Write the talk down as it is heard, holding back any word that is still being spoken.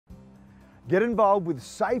Get involved with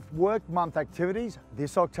Safe Work Month activities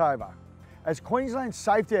this October. As Queensland's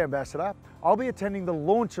Safety Ambassador, I'll be attending the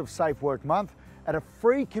launch of Safe Work Month at a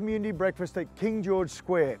free community breakfast at King George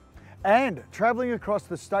Square and travelling across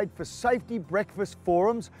the state for safety breakfast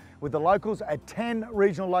forums with the locals at 10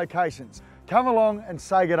 regional locations. Come along and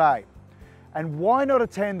say good day. And why not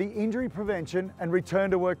attend the Injury Prevention and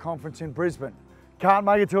Return to Work Conference in Brisbane? Can't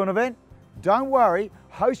make it to an event? Don't worry,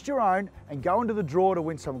 host your own and go into the draw to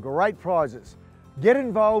win some great prizes. Get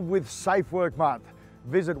involved with Safe Work Month.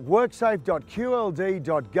 Visit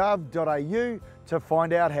worksafe.qld.gov.au to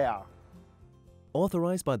find out how.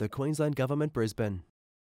 Authorised by the Queensland Government, Brisbane.